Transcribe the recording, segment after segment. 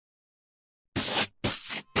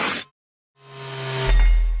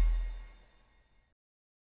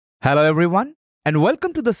Hello everyone, and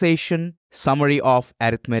welcome to the session Summary of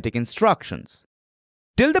Arithmetic Instructions.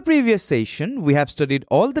 Till the previous session, we have studied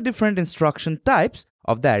all the different instruction types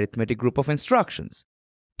of the arithmetic group of instructions.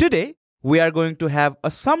 Today, we are going to have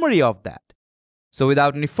a summary of that. So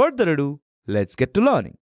without any further ado, let's get to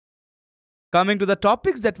learning. Coming to the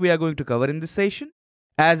topics that we are going to cover in this session,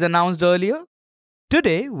 as announced earlier,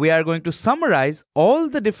 today we are going to summarize all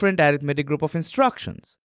the different arithmetic group of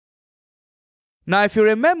instructions. Now, if you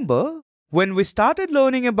remember, when we started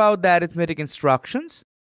learning about the arithmetic instructions,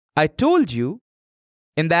 I told you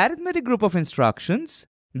in the arithmetic group of instructions,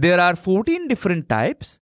 there are 14 different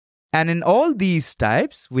types, and in all these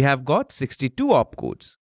types, we have got 62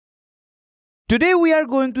 opcodes. Today, we are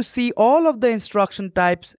going to see all of the instruction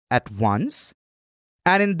types at once,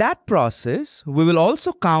 and in that process, we will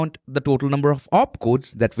also count the total number of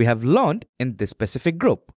opcodes that we have learned in this specific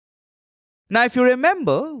group. Now, if you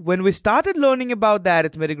remember, when we started learning about the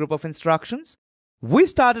arithmetic group of instructions, we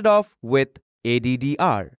started off with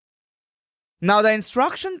ADDR. Now, the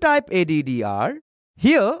instruction type ADDR,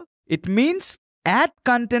 here it means add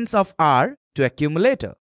contents of R to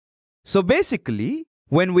accumulator. So basically,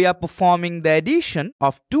 when we are performing the addition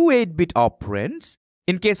of two 8-bit operands,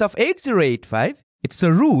 in case of 8085, it's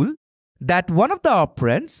a rule that one of the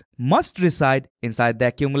operands must reside inside the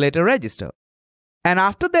accumulator register. And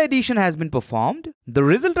after the addition has been performed, the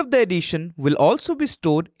result of the addition will also be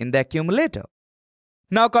stored in the accumulator.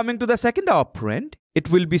 Now coming to the second operand,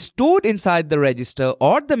 it will be stored inside the register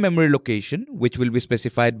or the memory location, which will be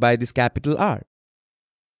specified by this capital R.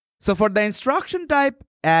 So for the instruction type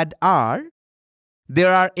add R,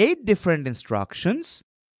 there are 8 different instructions.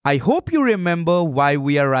 I hope you remember why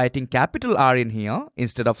we are writing capital R in here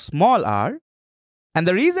instead of small r. And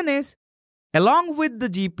the reason is, along with the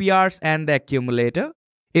GPRs and the accumulator,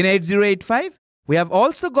 in 8085, we have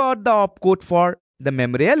also got the opcode for the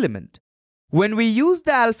memory element. When we use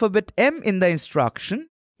the alphabet M in the instruction,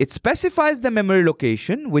 it specifies the memory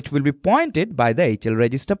location which will be pointed by the HL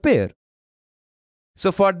register pair.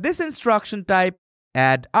 So for this instruction type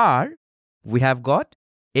add R, we have got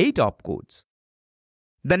 8 opcodes.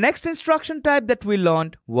 The next instruction type that we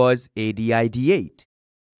learned was ADID8.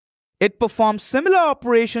 It performs similar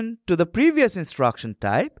operation to the previous instruction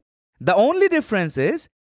type. The only difference is,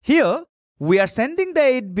 here we are sending the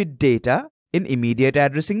 8-bit data in immediate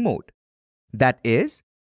addressing mode. That is,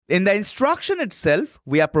 in the instruction itself,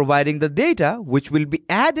 we are providing the data which will be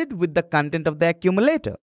added with the content of the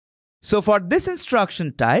accumulator. So for this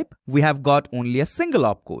instruction type, we have got only a single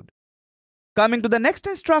opcode. Coming to the next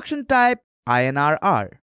instruction type,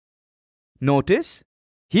 INRR. Notice,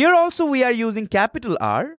 here also we are using capital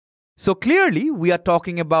R. So clearly, we are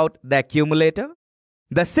talking about the accumulator,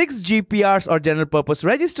 the 6 GPRs or general purpose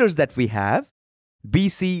registers that we have, B,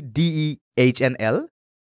 C, D, E, H, and L.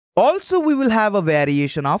 Also, we will have a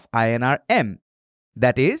variation of INRM,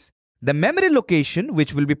 that is, the memory location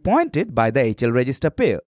which will be pointed by the HL register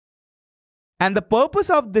pair. And the purpose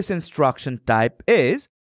of this instruction type is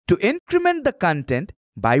to increment the content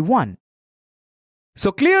by 1.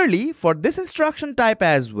 So clearly, for this instruction type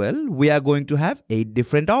as well, we are going to have 8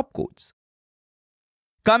 different opcodes.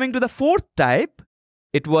 Coming to the fourth type,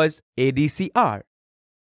 it was ADCR.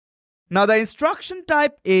 Now the instruction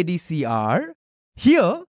type ADCR,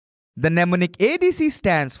 here the mnemonic ADC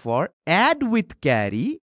stands for add with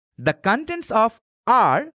carry the contents of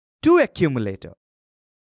R to accumulator.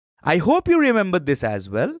 I hope you remember this as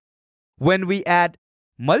well. When we add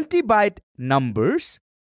multi-byte numbers,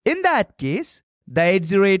 in that case, the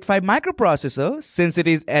 8085 microprocessor, since it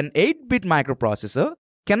is an 8-bit microprocessor,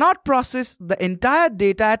 cannot process the entire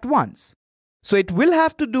data at once. So it will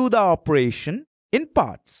have to do the operation in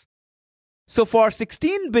parts. So for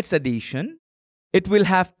 16 bits addition, it will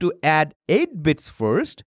have to add 8 bits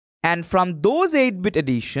first, and from those 8-bit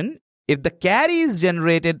addition, if the carry is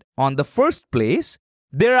generated on the first place,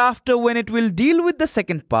 thereafter when it will deal with the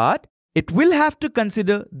second part, it will have to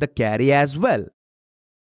consider the carry as well.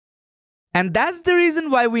 And that's the reason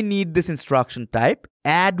why we need this instruction type,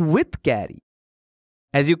 add with carry.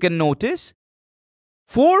 As you can notice,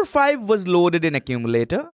 4-5 was loaded in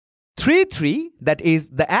accumulator, 3-3, that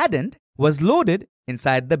is the addend, was loaded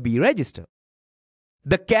inside the B register.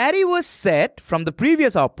 The carry was set from the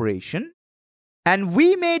previous operation, and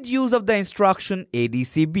we made use of the instruction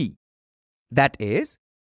ADCB. That is,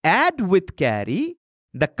 add with carry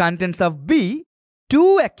the contents of B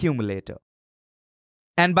to accumulator.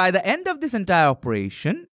 And by the end of this entire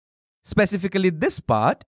operation, specifically this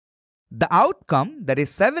part, the outcome, that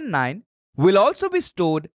is 7-9, will also be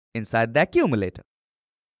stored inside the accumulator.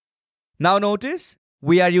 Now notice,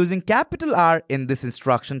 we are using capital R in this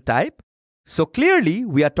instruction type, So clearly,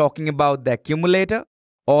 we are talking about the accumulator,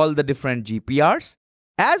 all the different GPRs,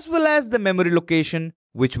 as well as the memory location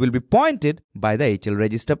which will be pointed by the HL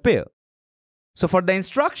register pair. So for the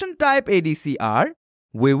instruction type ADCR,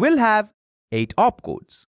 we will have 8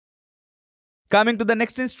 opcodes. Coming to the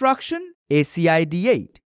next instruction,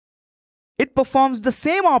 ACID8. It performs the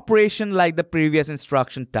same operation like the previous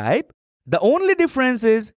instruction type. The only difference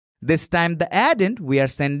is this time the addend we are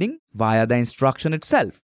sending via the instruction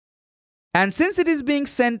itself. And since it is being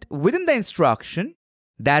sent within the instruction,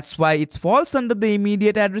 that's why it falls under the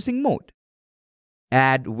immediate addressing mode.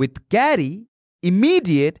 Add with carry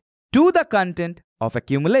immediate to the content of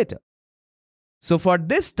accumulator. So for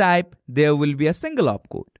this type, there will be a single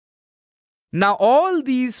opcode. Now all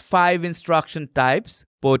these 5 instruction types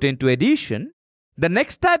pertain to addition. The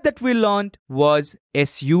next type that we learned was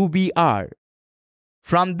SUBR.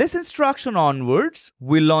 From this instruction onwards,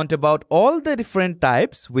 we learned about all the different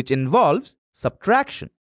types which involves subtraction.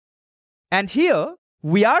 And here,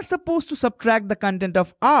 we are supposed to subtract the content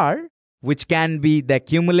of R, which can be the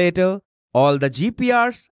accumulator, all the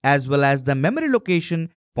GPRs, as well as the memory location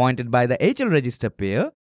pointed by the HL register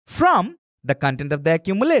pair from the content of the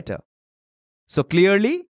accumulator. So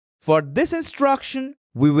clearly, for this instruction,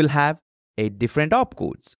 we will have 8 different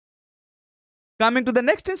opcodes. Coming to the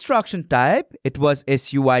next instruction type, it was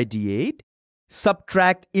SUID8.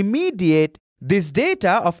 Subtract immediate this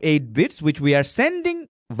data of 8 bits which we are sending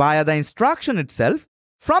via the instruction itself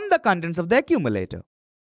from the contents of the accumulator.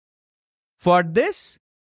 For this,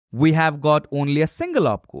 we have got only a single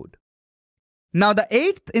opcode. Now the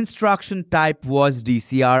 8th instruction type was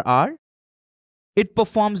DCRR. It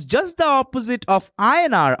performs just the opposite of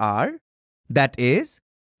INRR, that is,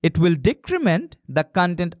 it will decrement the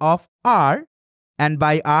content of R, and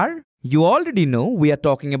by R, you already know we are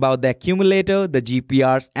talking about the accumulator, the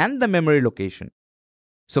GPRs, and the memory location.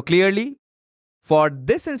 So clearly, for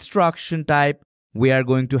this instruction type, we are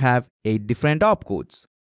going to have 8 different opcodes.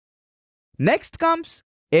 Next comes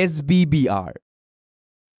SBBR.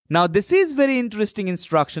 Now this is very interesting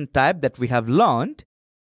instruction type that we have learned.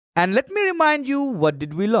 And let me remind you, what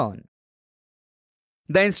did we learn?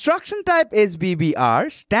 The instruction type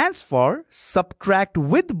SBBR stands for subtract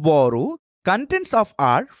with borrow contents of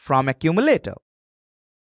R from accumulator.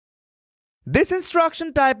 This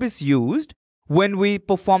instruction type is used when we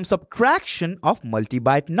perform subtraction of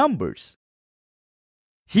multi-byte numbers.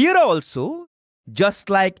 Here also, just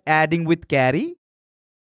like adding with carry,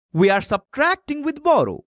 we are subtracting with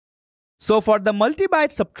borrow. So for the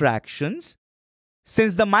multi-byte subtractions,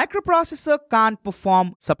 since the microprocessor can't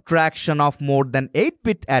perform subtraction of more than 8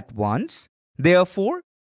 bits at once, therefore,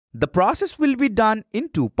 the process will be done in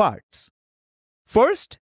 2 parts.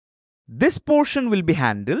 First, this portion will be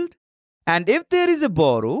handled, and if there is a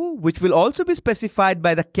borrow, which will also be specified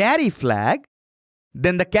by the carry flag,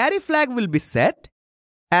 then the carry flag will be set,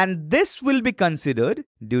 and this will be considered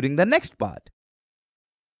during the next part.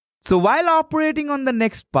 So while operating on the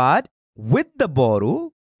next part with the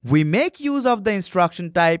borrow, we make use of the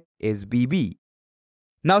instruction type SBB.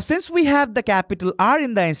 Now since we have the capital R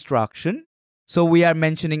in the instruction, so we are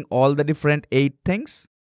mentioning all the different 8 things.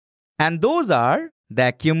 And those are the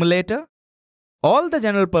accumulator, all the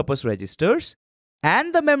general purpose registers,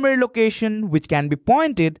 and the memory location which can be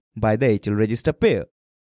pointed by the HL register pair.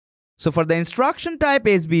 So for the instruction type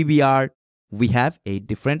SBBR, we have 8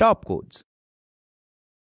 different opcodes.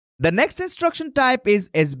 The next instruction type is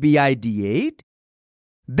SBID8.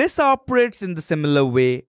 This operates in the similar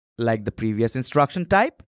way like the previous instruction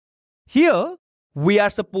type. Here, we are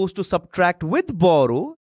supposed to subtract with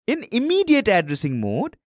borrow in immediate addressing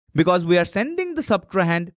mode because we are sending the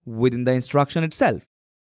subtrahend within the instruction itself.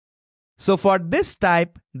 So for this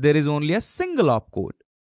type, there is only a single opcode.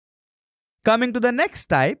 Coming to the next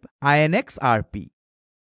type, INXRP.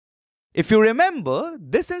 If you remember,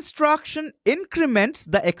 this instruction increments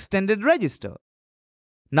the extended register.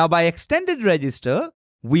 Now by extended register,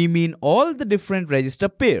 we mean all the different register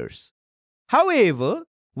pairs. However,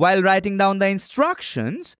 while writing down the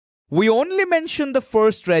instructions, we only mention the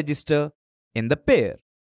first register in the pair.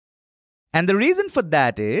 And the reason for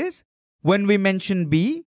that is, when we mention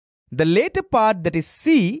B, the later part, that is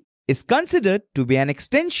C, is considered to be an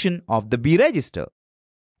extension of the B register.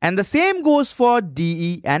 And the same goes for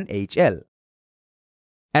DE and HL.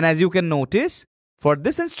 And as you can notice, for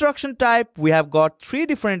this instruction type, we have got 3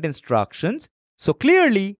 different instructions. So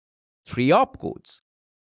clearly, 3 opcodes.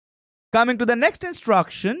 Coming to the next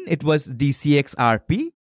instruction, it was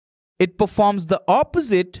DCXRP. It performs the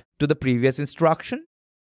opposite to the previous instruction.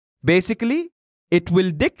 Basically, it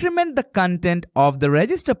will decrement the content of the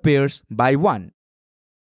register pairs by 1.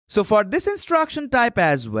 So for this instruction type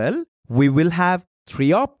as well, we will have 3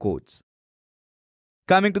 opcodes.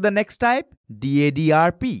 Coming to the next type,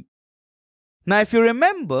 DADRP. Now if you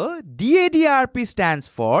remember, DADRP stands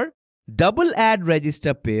for double add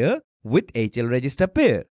register pair with HL register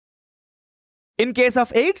pair. In case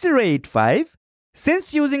of 8085,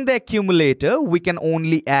 since using the accumulator, we can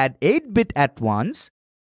only add 8-bit at once,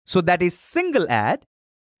 so that is single add,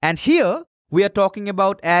 and here we are talking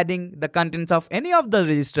about adding the contents of any of the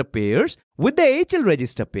register pairs with the HL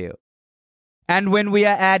register pair. And when we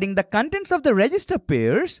are adding the contents of the register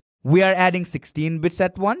pairs, we are adding 16 bits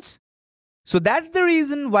at once. So that's the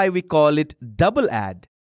reason why we call it double add.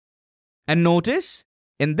 And notice,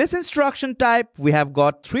 in this instruction type, we have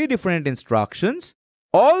got 3 different instructions.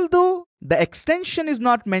 Although the extension is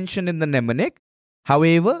not mentioned in the mnemonic,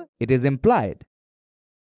 however, it is implied.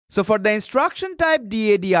 So for the instruction type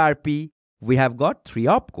DADRP, we have got 3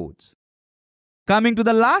 opcodes. Coming to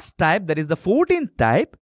the last type, that is the 14th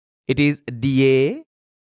type, it is DA.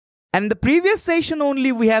 And in the previous session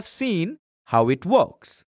only we have seen how it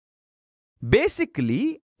works.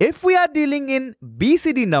 Basically, if we are dealing in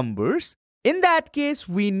BCD numbers, in that case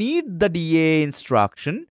we need the DA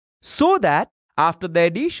instruction so that after the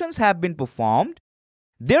additions have been performed,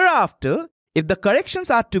 thereafter, if the corrections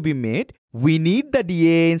are to be made, we need the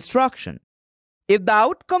DA instruction. If the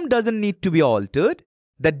outcome doesn't need to be altered,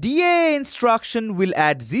 the DA instruction will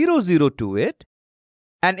add 00 to it.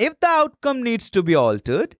 And if the outcome needs to be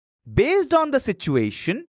altered, based on the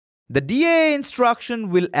situation, the DA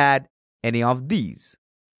instruction will add any of these.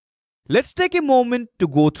 Let's take a moment to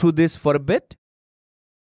go through this for a bit.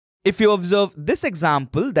 If you observe this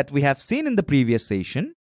example that we have seen in the previous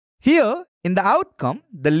session, here in the outcome,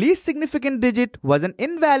 the least significant digit was an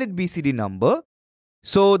invalid BCD number.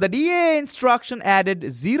 So the DA instruction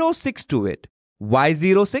added 06 to it. Why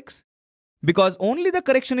 06? Because only the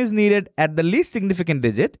correction is needed at the least significant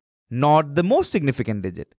digit, not the most significant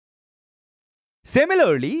digit.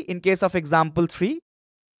 Similarly, in case of example 3,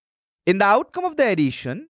 in the outcome of the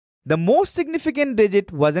addition, the most significant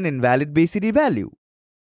digit was an invalid BCD value.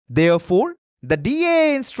 Therefore, the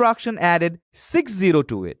DA instruction added 60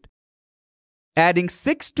 to it. Adding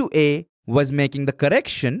 6 to A was making the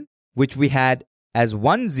correction, which we had as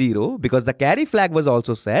 10 because the carry flag was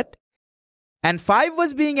also set. And 5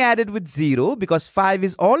 was being added with 0 because 5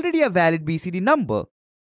 is already a valid BCD number.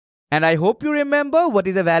 And I hope you remember what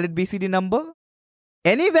is a valid BCD number.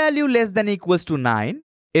 Any value less than equals to 9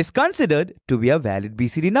 is considered to be a valid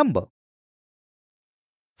BCD number.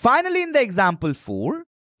 Finally, in the example 4,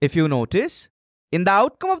 if you notice, in the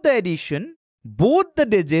outcome of the addition, both the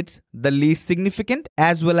digits, the least significant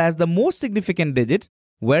as well as the most significant digits,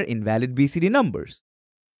 were invalid BCD numbers.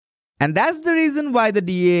 And that's the reason why the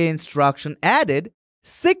DA instruction added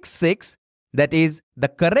 66, that is the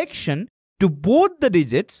correction to both the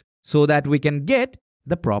digits so that we can get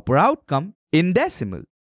the proper outcome in decimal.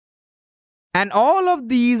 And all of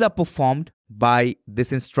these are performed by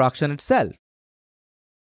this instruction itself.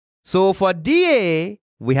 So for DA,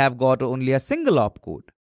 we have got only a single opcode.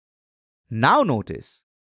 Now notice,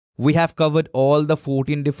 we have covered all the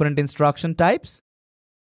 14 different instruction types.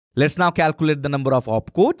 Let's now calculate the number of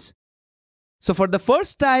opcodes. So for the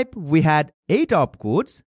first type, we had 8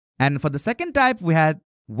 opcodes, and for the second type, we had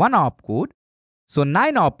 1 opcode. So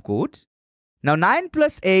 9 opcodes. Now 9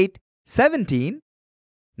 plus 8, 17.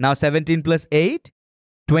 Now 17 plus 8,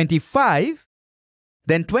 25.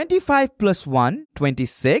 Then 25 plus 1,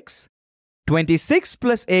 26. 26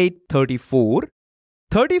 plus 8, 34.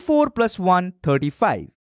 34 plus 1, 35.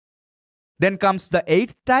 Then comes the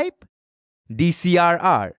 8th type,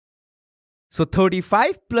 DCRR. So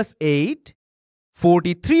 35 plus 8,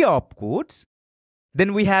 43 opcodes.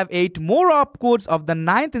 Then we have 8 more opcodes of the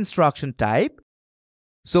 9th instruction type.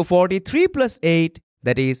 So 43 plus 8,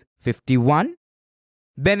 that is 51.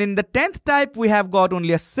 Then in the 10th type, we have got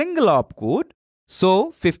only a single opcode.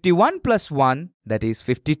 So 51 plus 1, that is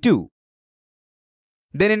 52.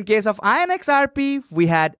 Then in case of INXRP, we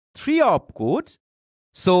had 3 opcodes.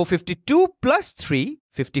 So 52 plus 3,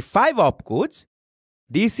 55 opcodes.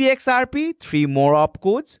 DCXRP, 3 more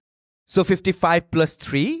opcodes. So 55 plus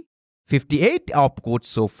 3, 58 opcodes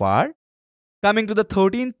so far. Coming to the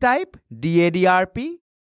 13th type, DADRP,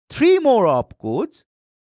 3 more opcodes.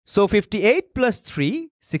 So 58 plus 3,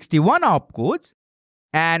 61 opcodes.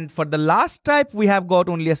 And for the last type, we have got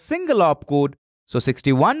only a single opcode. So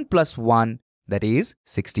 61 plus 1, that is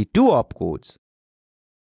 62 opcodes.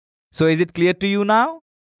 So is it clear to you now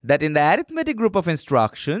that in the arithmetic group of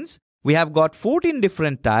instructions, we have got 14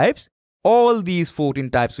 different types. All these 14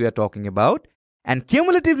 types we are talking about. And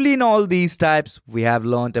cumulatively in all these types, we have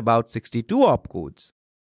learnt about 62 opcodes.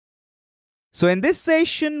 So in this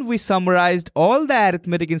session, we summarized all the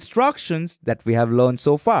arithmetic instructions that we have learned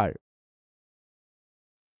so far.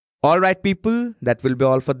 Alright people, that will be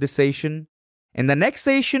all for this session. In the next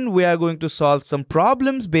session, we are going to solve some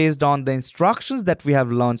problems based on the instructions that we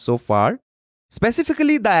have learned so far,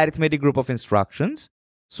 specifically the arithmetic group of instructions.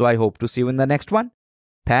 So I hope to see you in the next one.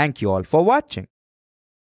 Thank you all for watching.